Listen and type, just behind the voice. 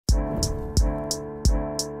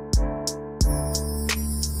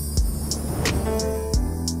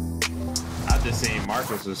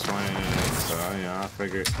Marcus was swinging, so I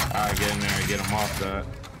figured I'd get in there and get him off that.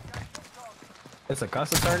 It's a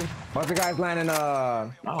custom 30? What's the guy's landing? Oh,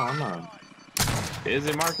 I'm not. Is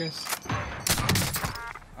it Marcus?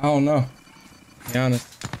 I don't know. To be honest.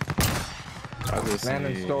 I just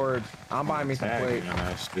landing storage. I'm buying me some plates.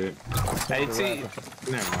 Hey, T.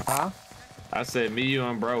 Never mind. Huh? I said me, you,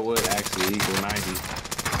 and bro would actually equal 90.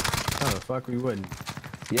 Oh, the fuck we wouldn't.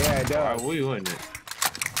 Yeah, it does. Why we wouldn't?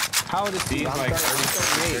 How old is he? He's like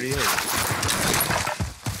 38.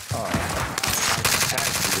 Oh.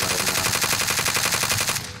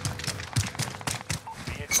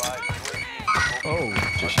 Oh,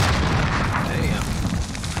 damn.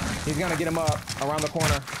 He's gonna get him up around the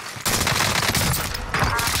corner.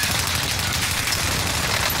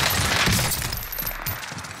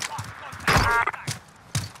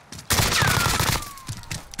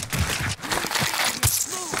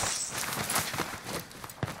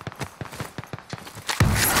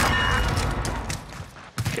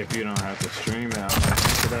 If you don't have to stream out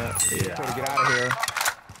after that, yeah. Try to get out of here.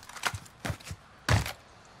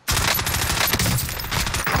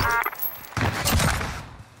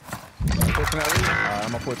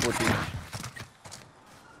 I'm gonna push with you.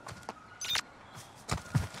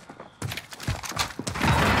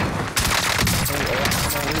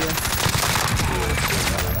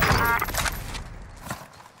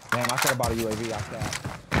 Damn, I said about a UAV after that.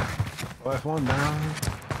 Oh, that's one down.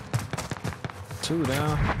 Two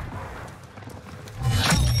down.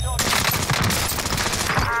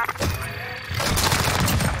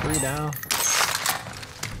 Three down.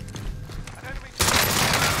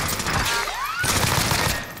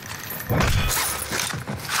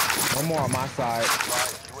 One more on my side.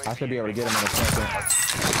 I should be able to get him in a second.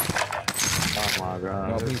 Oh my god,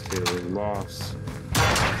 no, this kid was lost.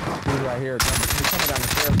 He's right here. He's coming down the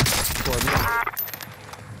stairs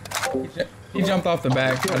toward me. He jumped off the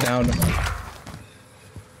back. I downed him.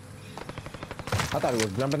 I thought he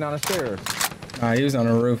was jumping down the stairs. Nah, he was on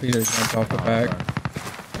the roof. He just jumped off the back. Okay.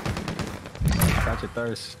 Got your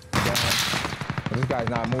thirst. Yeah. This guy's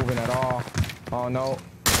not moving at all. Oh no.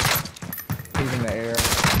 He's in the air.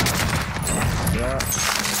 Yeah.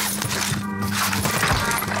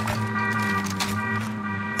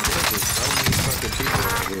 There's so many fucking people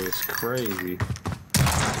out here. It's crazy.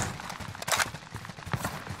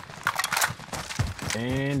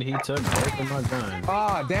 And he took both of my guns.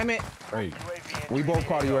 Ah, damn it. Great. We both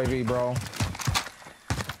caught a UAV, bro.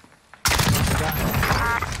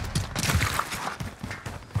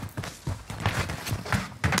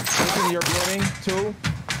 Pushing your building, too.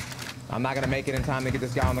 I'm not gonna make it in time to get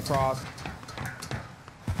this guy on the cross.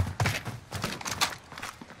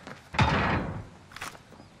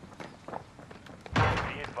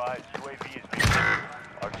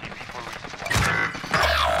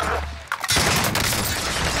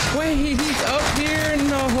 Wait, he's up here?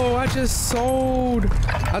 No, I just sold.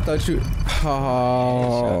 I thought you.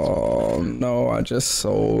 Oh no, I just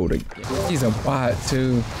sold again. He's a bot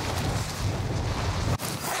too.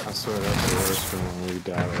 I swear that's the worst thing when we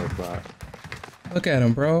die to a bot. Look at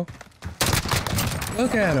him, bro.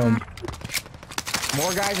 Look at him.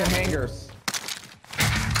 More guys in hangars.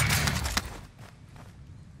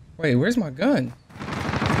 Wait, where's my gun?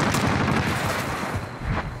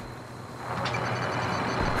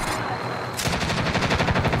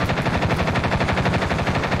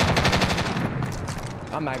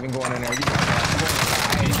 I'm not even going in there. You got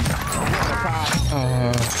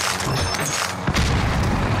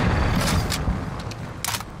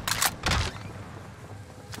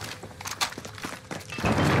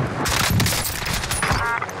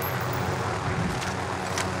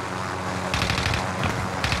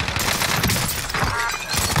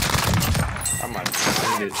I might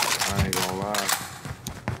send it. I ain't gonna lie.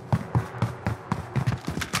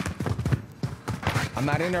 I'm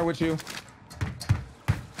not in there with you.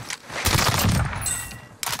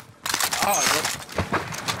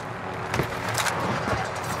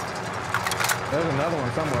 There's another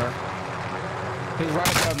one somewhere. He's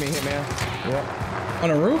right above me, Hitman. Yep. On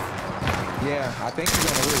the roof? Yeah, I think he's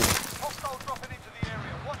on the roof.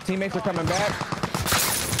 Teammates are coming back.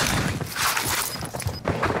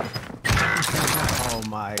 Oh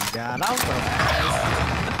my god, I'm so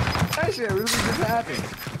fast. That shit really just happened.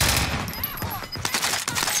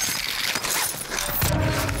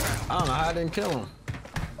 I don't know how I didn't kill him.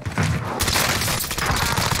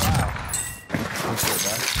 Wow. That's good,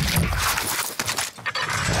 man.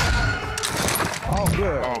 Oh,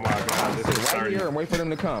 good. Oh my god, this is Sit right here and wait for them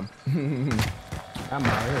to come. I'm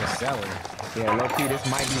out here selling. Yeah, low key, this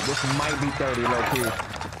might be 30, low key.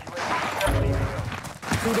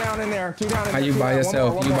 Two down in there. Two down in How there. you by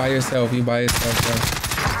yourself? You by yourself. You by yourself, bro.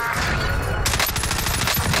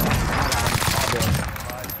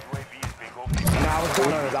 No, I was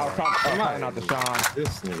calling out the Sean.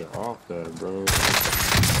 This nigga off that, bro.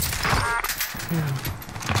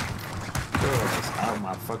 Bro, it's out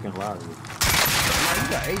my fucking lobby. You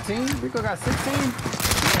got 18? Rico got 16?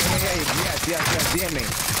 Yes, DM me.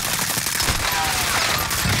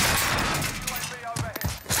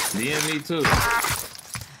 DM me too.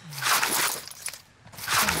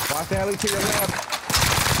 Watch the heli to your left.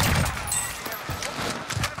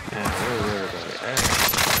 Man, where are they?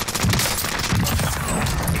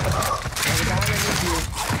 There's a guy underneath you.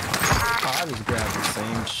 Oh, I just grabbed the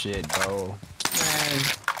same shit, bro. Man.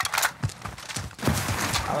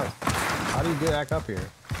 How do you get back up here?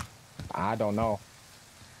 I don't know.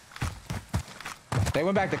 They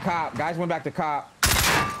went back to cop. Guys went back to cop.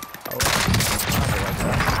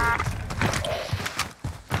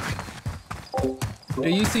 Do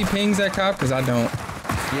you see pings at cop? Cause I don't.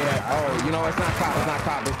 Yeah. Oh, you know it's not cop. It's not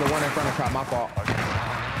cop. It's the one in front of cop. My fault.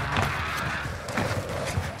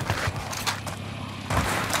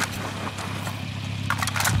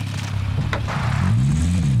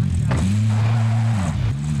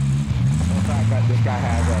 This guy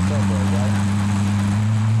has a Serpent, right?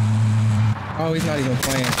 Oh, he's not even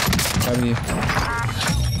playing. W.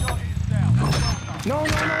 No.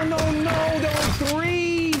 There were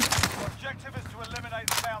three.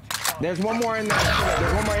 There's one more in there.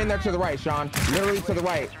 There's one more in there to the right, Sean. Literally to the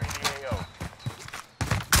right.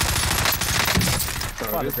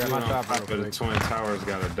 Bro, this dude on top of the Twin Towers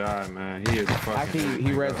gotta die, man. He is fucking. Actually,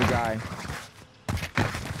 he read the guy.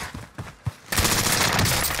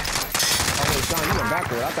 Oh, wait, Sean, you went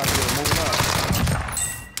backward. I thought you were moving up.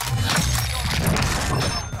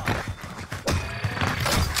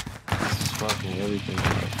 Fucking everything.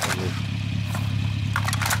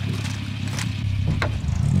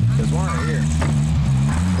 There's one right here.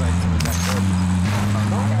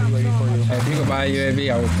 Hey, if you can buy a UAV,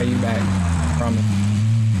 I will pay you back. I promise.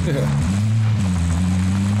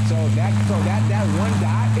 So that one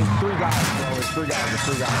dot is three guys, bro. It's three guys. It's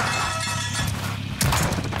three guys.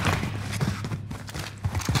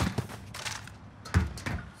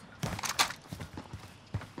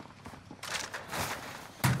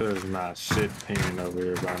 There's not shit pinging over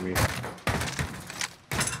here by me.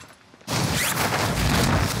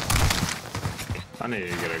 I need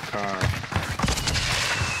to get a car.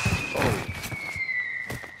 Oh.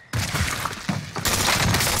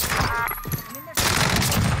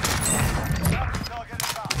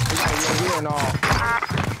 And all.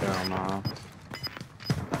 Hell no.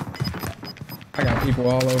 I got people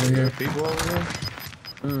all over here. People over here?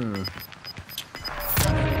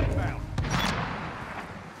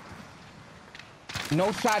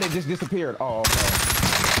 No shot, it just disappeared. Oh, okay.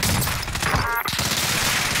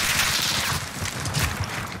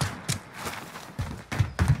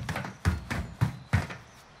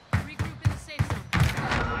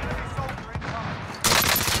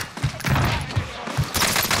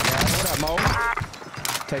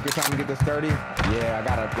 Take your time to get this 30. Yeah, I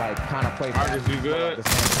gotta like kind of play. Marcus, you good?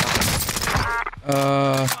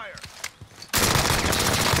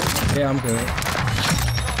 Yeah, I'm good.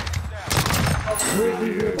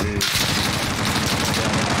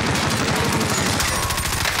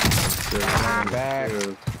 Back.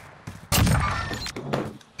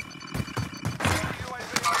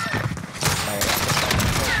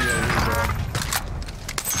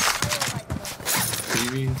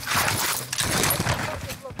 TV.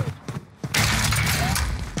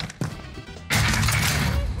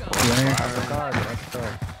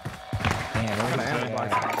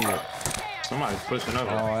 Somebody's pushing up.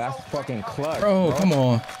 Oh, that's fucking clutch. Bro, come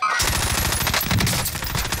on.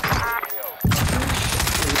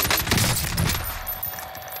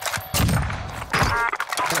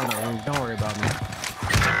 Don't worry about me.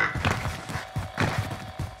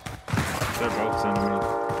 They're both sending me.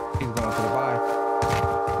 He's going for the buy.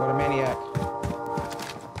 What a maniac.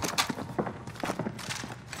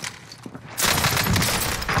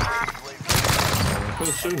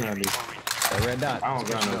 Who's shooting at me? That red dot. I don't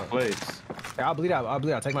got no plates. Hey, I'll bleed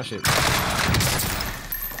out. Take my shit.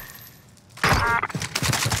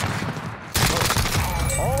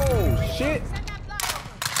 Oh, shit.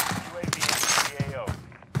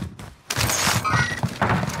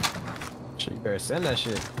 Shit, you better send that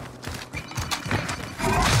shit.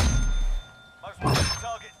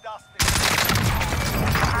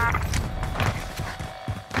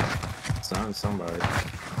 Sound somebody.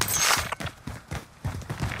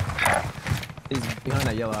 He's behind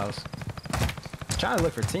that yellow house. I'm trying to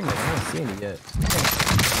look for teammates. I don't see any yet. I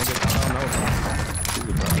don't know.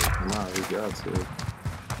 Nah, we got to.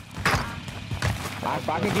 If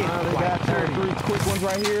I can get like 2 or 3 quick ones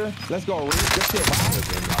right here, let's go. Reed. Good shit, bro.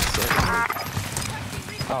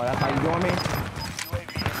 Oh, that's how you doing me?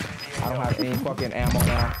 I don't have any fucking ammo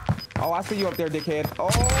now. Oh, I see you up there, dickhead. Oh!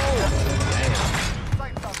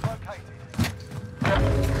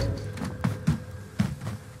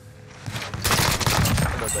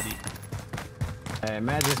 Nobody. Hey,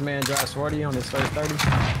 imagine this man drives 40 on his first 30.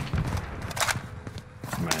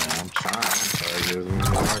 Man, I'm trying to get as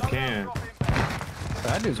many as I can.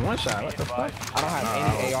 That dude's one shot. What the fuck? I don't have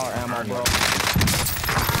any AR ammo, bro.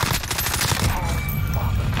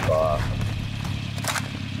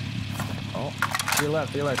 Oh, to your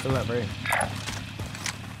left, right here.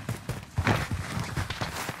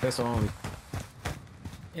 Pistol only.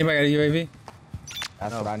 Anybody got a UAV?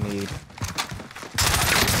 That's what I need.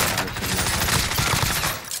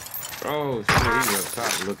 Oh shit, he's up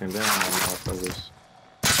top looking down on motherfuckers.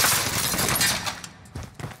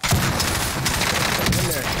 In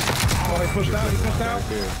there. Oh, he pushed out.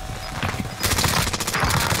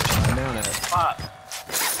 I'm down at spot.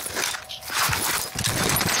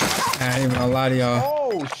 I ain't even gonna lie to y'all.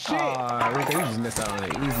 Oh shit! We just missed out on an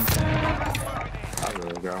easy tag. I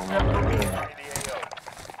really got one right there.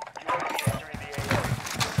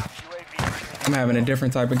 I'm having a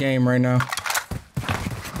different type of game right now. I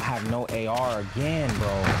have no AR again, bro.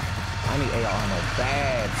 I need AR ammo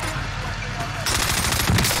bad.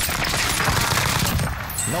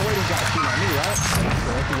 No way this guy's shooting at me, right?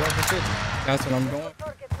 That's what I'm doing.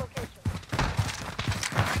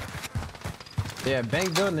 Yeah,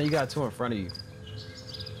 bank building, then you got 2 in front of you.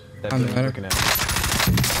 That I'm building better. looking at.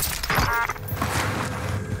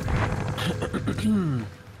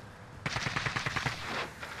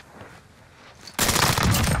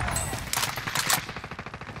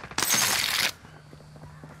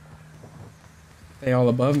 They all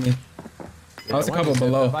above me. Yeah, I was a couple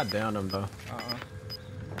below. I downed him though.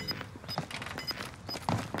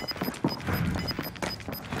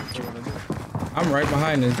 What you wanna do? I'm right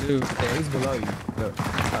behind this dude. Yeah, he's below you. Look.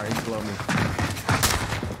 Alright, he's below me.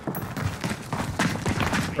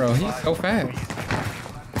 Bro, he's so fast.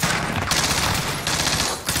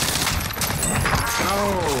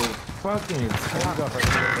 Oh, fucking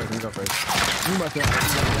Let me go first. You must have.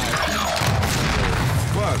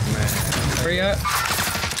 fuck, man. Where you at?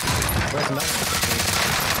 Where's another one?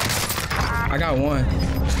 I got one.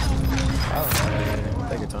 Oh,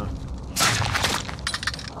 take your time.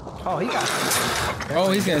 Oh, he got it.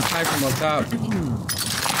 Oh, he's getting sniped from up top.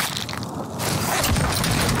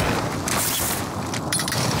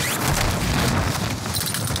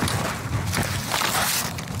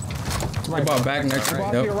 They bought back next to Go me.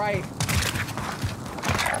 off Yep. your right.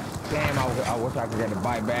 Damn, I wish I could get the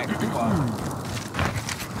bite back.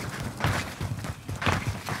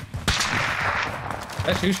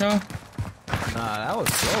 That's you, Sean? Nah, that was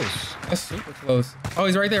close. That's super close. Oh,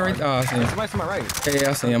 he's right there, right there. Oh, I see him. Somebody's to my right. Yeah,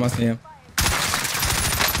 I see him. I see him.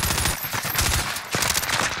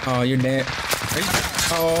 Oh, you're dead.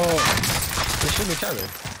 Oh, They shoot each other.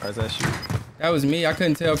 Or is that shoot? that was me. I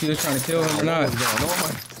couldn't tell if he was trying to kill him or not. What's going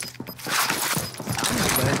on?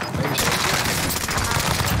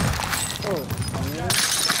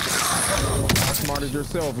 How smart as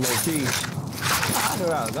yourself, low key. I knew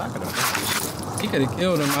I was not gonna finish. He could have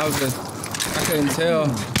killed him. I couldn't tell.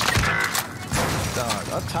 Dog,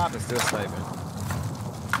 up top is still sniping.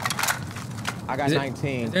 I got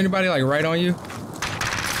 19. Is there anybody like right on you?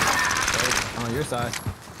 On your side.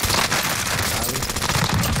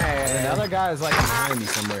 Hey, the other guy is like behind me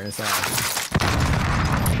somewhere inside.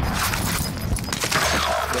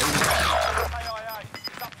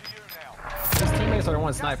 His teammates are the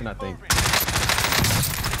ones sniping, I think.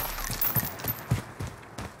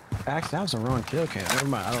 Actually, that was a wrong kill cam. Never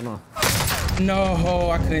mind, I don't know. No,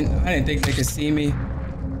 I didn't think they could see me.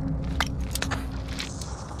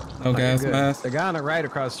 No gas Good. mask. The guy on the right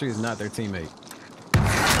across the street is not their teammate.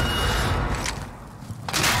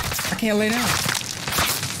 I can't lay down.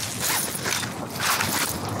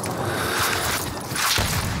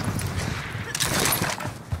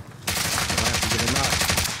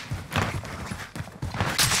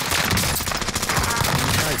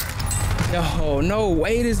 Yo, no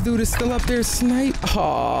way, this dude is still up there snipe.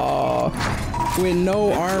 Oh, with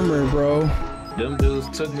no armor, bro. Them dudes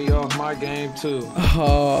took me off my game too.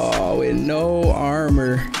 Oh, with no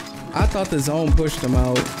armor. I thought the zone pushed him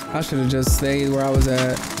out. I should have just stayed where I was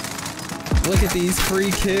at. Look at these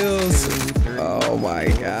free kills. Oh my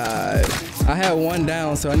God. I had one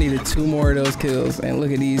down, so I needed 2 more of those kills. And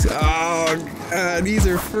look at these. Oh God, these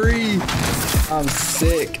are free. I'm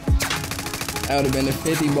sick. That would have been a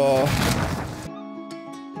 50 ball.